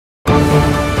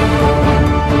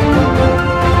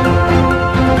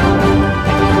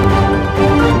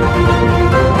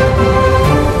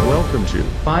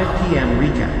5 p.m.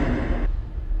 recap.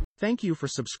 Thank you for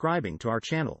subscribing to our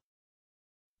channel.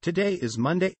 Today is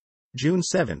Monday, June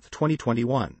 7,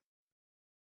 2021.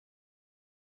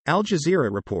 Al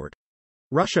Jazeera report.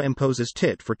 Russia imposes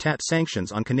tit-for-tat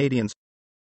sanctions on Canadians.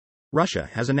 Russia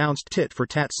has announced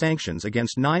tit-for-tat sanctions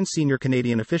against 9 senior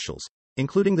Canadian officials,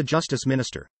 including the Justice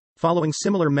Minister, following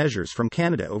similar measures from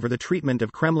Canada over the treatment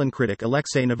of Kremlin critic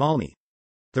Alexei Navalny.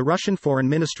 The Russian Foreign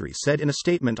Ministry said in a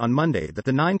statement on Monday that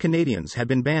the 9 Canadians had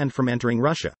been banned from entering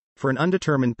Russia for an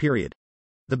undetermined period.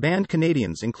 The banned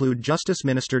Canadians include Justice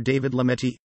Minister David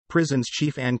Lametti, Prisons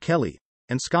Chief Ann Kelly,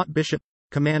 and Scott Bishop,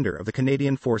 commander of the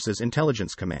Canadian Forces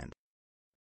Intelligence Command.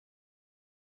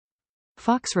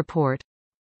 Fox report.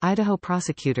 Idaho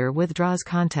prosecutor withdraws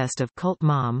contest of cult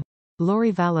mom,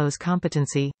 Lori Vallow's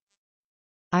competency.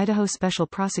 Idaho Special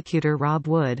Prosecutor Rob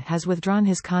Wood has withdrawn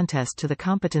his contest to the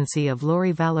competency of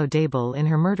Lori Vallow Daible in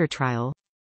her murder trial.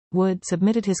 Wood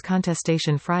submitted his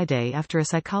contestation Friday after a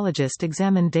psychologist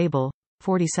examined Daible,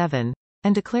 47,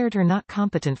 and declared her not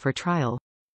competent for trial.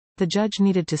 The judge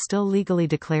needed to still legally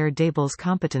declare Daible's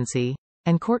competency,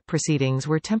 and court proceedings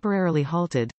were temporarily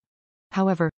halted.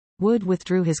 However, Wood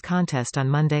withdrew his contest on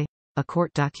Monday, a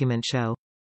court document show.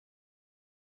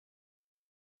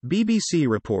 BBC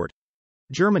report.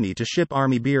 Germany to ship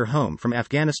army beer home from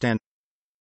Afghanistan.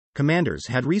 Commanders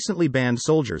had recently banned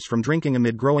soldiers from drinking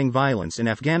amid growing violence in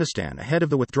Afghanistan ahead of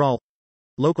the withdrawal.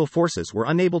 Local forces were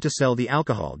unable to sell the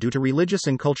alcohol due to religious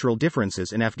and cultural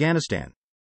differences in Afghanistan.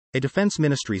 A defense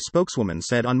ministry spokeswoman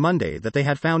said on Monday that they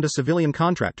had found a civilian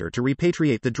contractor to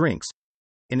repatriate the drinks.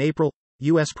 In April,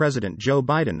 U.S. President Joe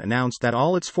Biden announced that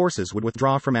all its forces would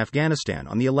withdraw from Afghanistan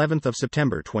on the 11th of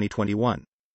September 2021.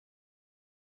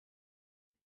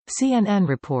 CNN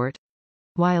report.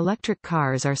 Why electric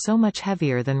cars are so much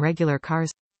heavier than regular cars?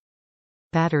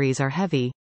 Batteries are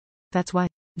heavy. That's why,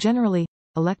 generally,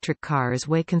 electric cars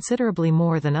weigh considerably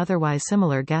more than otherwise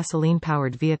similar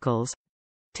gasoline-powered vehicles.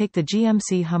 Take the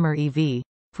GMC Hummer EV,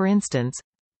 for instance.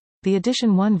 The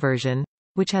Edition 1 version,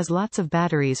 which has lots of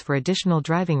batteries for additional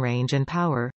driving range and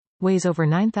power, weighs over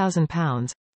 9,000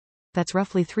 pounds. That's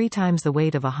roughly 3 times the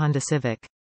weight of a Honda Civic.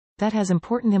 That has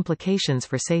important implications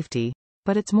for safety,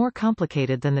 but it's more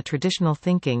complicated than the traditional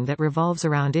thinking that revolves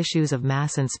around issues of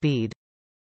mass and speed.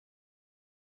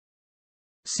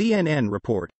 CNN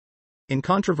report. In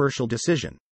controversial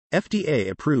decision,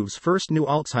 FDA approves first new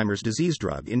Alzheimer's disease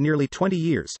drug in nearly 20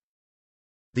 years.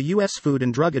 The U.S. Food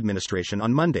and Drug Administration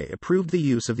on Monday approved the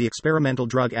use of the experimental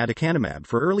drug aducanumab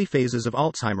for early phases of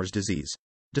Alzheimer's disease,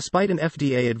 despite an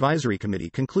FDA advisory committee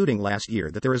concluding last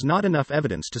year that there is not enough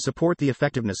evidence to support the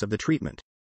effectiveness of the treatment.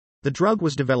 The drug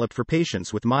was developed for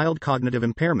patients with mild cognitive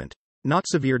impairment, not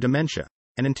severe dementia,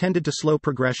 and intended to slow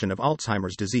progression of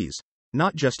Alzheimer's disease,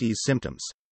 not just ease symptoms.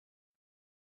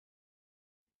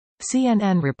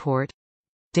 CNN report.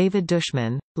 David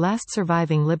Dushman, last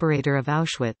surviving liberator of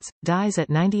Auschwitz, dies at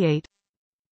 98.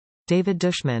 David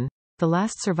Dushman, the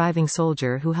last surviving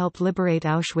soldier who helped liberate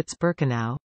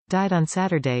Auschwitz-Birkenau, died on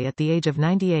Saturday at the age of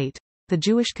 98, the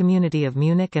Jewish community of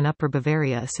Munich and Upper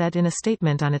Bavaria said in a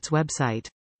statement on its website.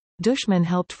 Dushman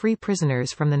helped free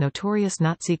prisoners from the notorious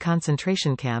Nazi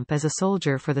concentration camp as a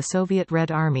soldier for the Soviet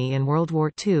Red Army in World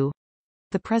War II.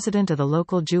 The president of the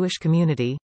local Jewish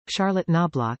community, Charlotte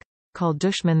Knobloch, called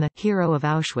Dushman the hero of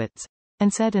Auschwitz,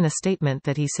 and said in a statement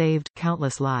that he saved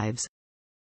countless lives.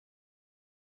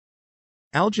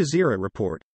 Al Jazeera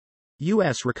report.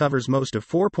 U.S. recovers most of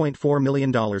 $4.4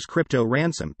 million crypto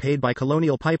ransom paid by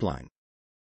Colonial Pipeline.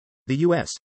 The U.S.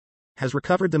 has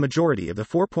recovered the majority of the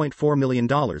 $4.4 million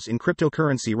in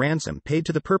cryptocurrency ransom paid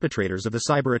to the perpetrators of the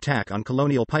cyber attack on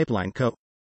Colonial Pipeline Co.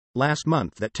 last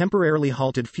month that temporarily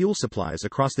halted fuel supplies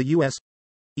across the U.S.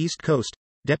 East Coast.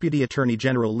 Deputy Attorney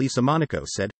General Lisa Monaco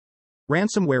said,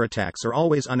 "Ransomware attacks are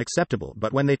always unacceptable,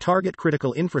 but when they target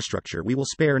critical infrastructure we will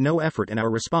spare no effort in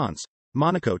our response,"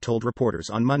 Monaco told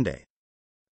reporters on Monday.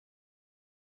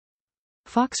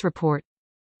 Fox report.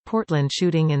 Portland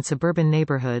shooting in suburban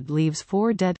neighborhood leaves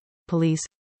 4 dead. Police.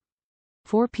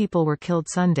 4 people were killed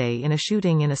Sunday in a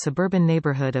shooting in a suburban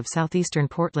neighborhood of southeastern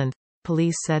Portland,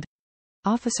 police said.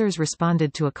 Officers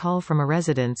responded to a call from a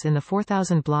residence in the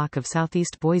 4000 block of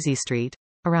Southeast Boise Street,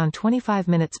 around 25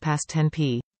 minutes past 10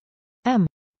 p.m.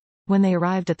 When they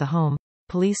arrived at the home,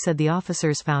 police said the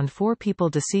officers found 4 people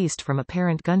deceased from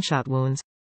apparent gunshot wounds.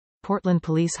 Portland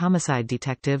police homicide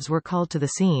detectives were called to the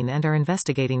scene and are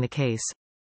investigating the case.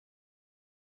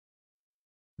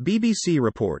 BBC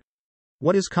report.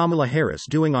 What is Kamala Harris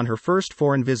doing on her first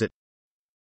foreign visit?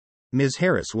 Ms.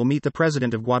 Harris will meet the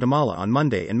President of Guatemala on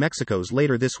Monday and Mexico's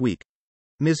later this week.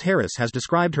 Ms. Harris has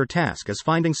described her task as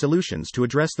finding solutions to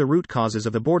address the root causes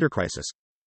of the border crisis.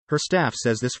 Her staff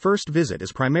says this first visit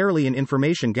is primarily an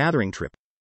information-gathering trip.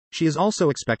 She is also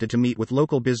expected to meet with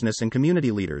local business and community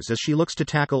leaders as she looks to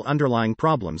tackle underlying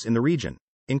problems in the region,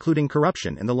 including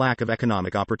corruption and the lack of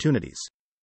economic opportunities.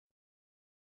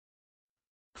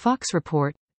 Fox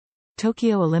report.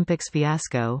 Tokyo Olympics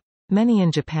fiasco. Many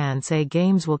in Japan say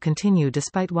games will continue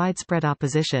despite widespread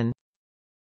opposition.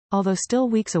 Although still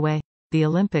weeks away, the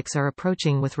Olympics are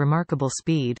approaching with remarkable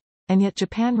speed, and yet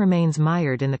Japan remains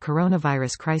mired in the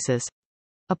coronavirus crisis.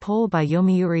 A poll by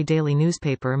Yomiuri Daily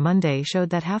newspaper Monday showed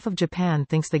that half of Japan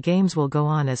thinks the games will go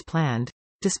on as planned,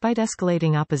 despite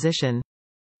escalating opposition.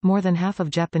 More than half of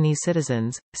Japanese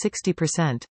citizens,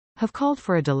 60%, have called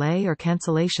for a delay or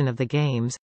cancellation of the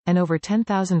games, and over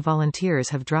 10,000 volunteers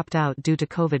have dropped out due to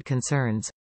COVID concerns.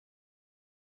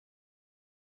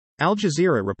 Al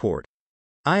Jazeera report.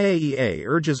 IAEA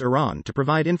urges Iran to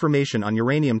provide information on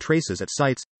uranium traces at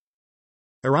sites.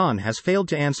 Iran has failed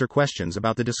to answer questions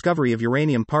about the discovery of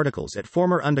uranium particles at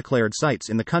former undeclared sites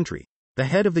in the country, the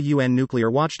head of the UN nuclear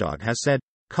watchdog has said,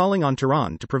 calling on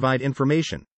Tehran to provide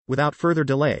information, without further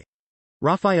delay.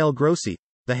 Rafael Grossi,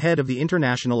 the head of the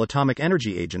International Atomic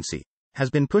Energy Agency,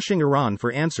 has been pushing Iran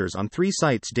for answers on 3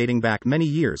 sites dating back many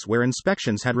years where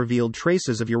inspections had revealed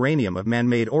traces of uranium of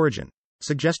man-made origin,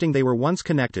 suggesting they were once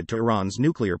connected to Iran's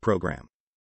nuclear program.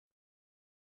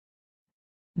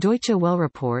 Deutsche Welle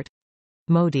report.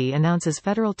 Modi announces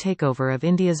federal takeover of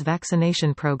India's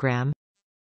vaccination program.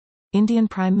 Indian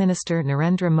Prime Minister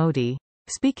Narendra Modi,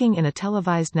 speaking in a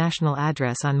televised national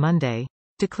address on Monday,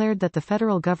 declared that the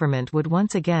federal government would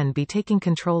once again be taking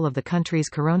control of the country's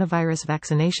coronavirus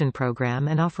vaccination program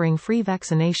and offering free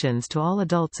vaccinations to all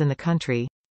adults in the country.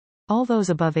 All those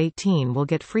above 18 will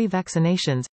get free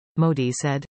vaccinations, Modi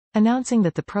said, announcing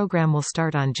that the program will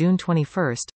start on June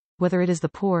 21, whether it is the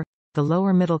poor, the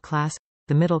lower middle class,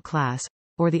 the middle class,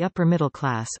 or the upper middle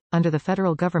class. Under the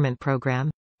federal government program,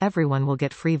 everyone will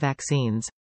get free vaccines.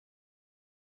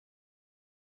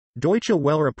 Deutsche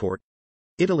Welle report.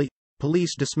 Italy.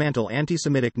 Police dismantle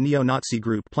anti-Semitic neo-Nazi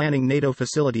group planning NATO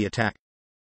facility attack.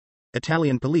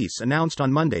 Italian police announced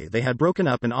on Monday they had broken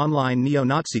up an online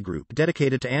neo-Nazi group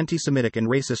dedicated to anti-Semitic and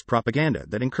racist propaganda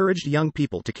that encouraged young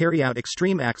people to carry out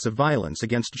extreme acts of violence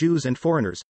against Jews and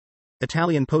foreigners.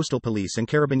 Italian postal police and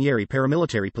Carabinieri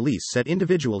paramilitary police said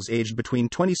individuals aged between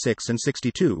 26 and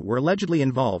 62 were allegedly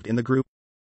involved in the group.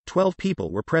 12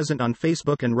 people were present on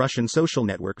Facebook and Russian social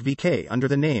network VK under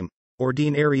the name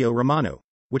Ordinario Romano,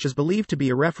 which is believed to be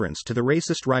a reference to the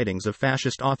racist writings of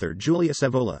fascist author Giulia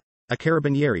Savola, a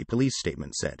Carabinieri police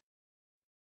statement said.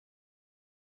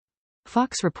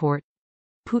 Fox report.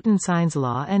 Putin signs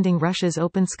law ending Russia's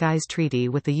Open Skies Treaty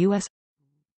with the U.S.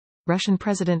 Russian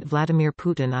President Vladimir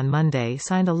Putin on Monday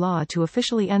signed a law to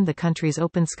officially end the country's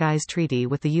Open Skies Treaty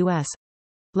with the U.S.,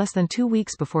 less than 2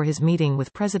 weeks before his meeting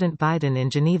with President Biden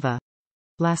in Geneva.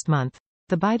 Last month,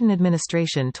 the Biden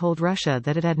administration told Russia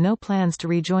that it had no plans to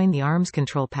rejoin the arms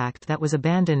control pact that was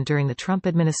abandoned during the Trump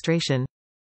administration.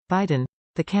 Biden,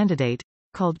 the candidate,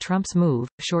 called Trump's move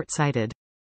short-sighted.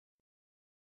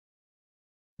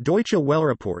 Deutsche Welle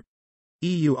report.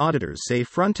 EU auditors say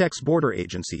Frontex border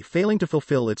agency failing to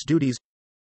fulfill its duties.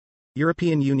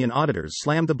 European Union auditors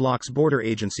slammed the bloc's border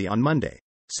agency on Monday,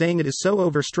 saying it is so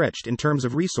overstretched in terms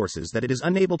of resources that it is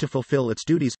unable to fulfill its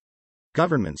duties.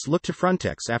 Governments look to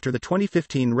Frontex after the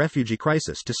 2015 refugee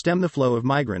crisis to stem the flow of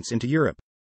migrants into Europe.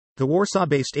 The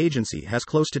Warsaw-based agency has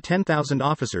close to 10,000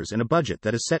 officers and a budget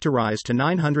that is set to rise to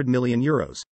 €900 million,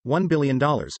 $1 billion,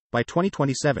 by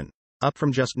 2027, up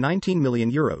from just €19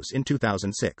 million in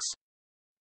 2006.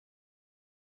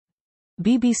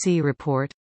 BBC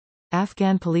report.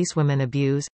 Afghan policewomen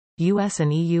abuse, US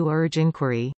and EU urge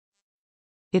inquiry.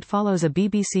 It follows a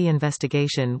BBC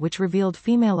investigation which revealed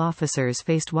female officers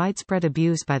faced widespread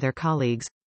abuse by their colleagues.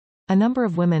 A number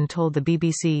of women told the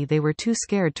BBC they were too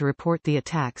scared to report the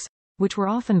attacks, which were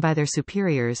often by their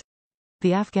superiors.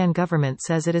 The Afghan government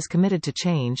says it is committed to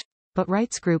change, but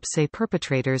rights groups say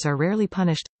perpetrators are rarely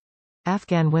punished.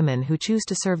 Afghan women who choose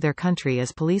to serve their country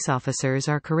as police officers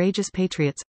are courageous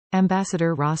patriots,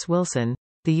 Ambassador Ross Wilson,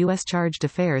 the U.S. charged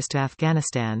affairs to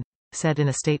Afghanistan, said in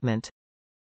a statement.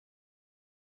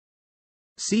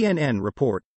 CNN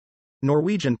report.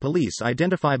 Norwegian police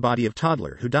identify body of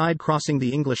toddler who died crossing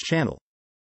the English Channel.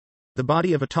 The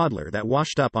body of a toddler that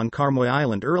washed up on Karmoy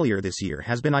Island earlier this year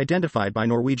has been identified by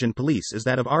Norwegian police as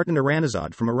that of Artan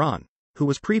Iranizad from Iran, who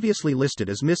was previously listed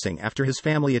as missing after his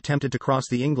family attempted to cross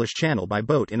the English Channel by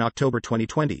boat in October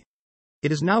 2020.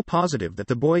 It is now positive that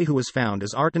the boy who was found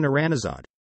is Artan Iranizad.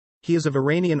 He is of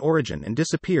Iranian origin and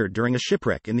disappeared during a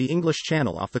shipwreck in the English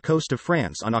Channel off the coast of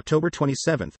France on October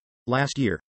 27, last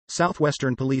year,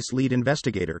 Southwestern Police lead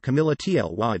investigator Camilla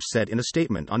T.L. said in a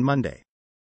statement on Monday.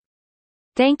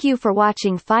 Thank you for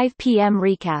watching 5 p.m.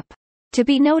 recap. To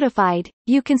be notified,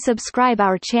 you can subscribe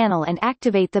our channel and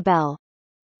activate the bell.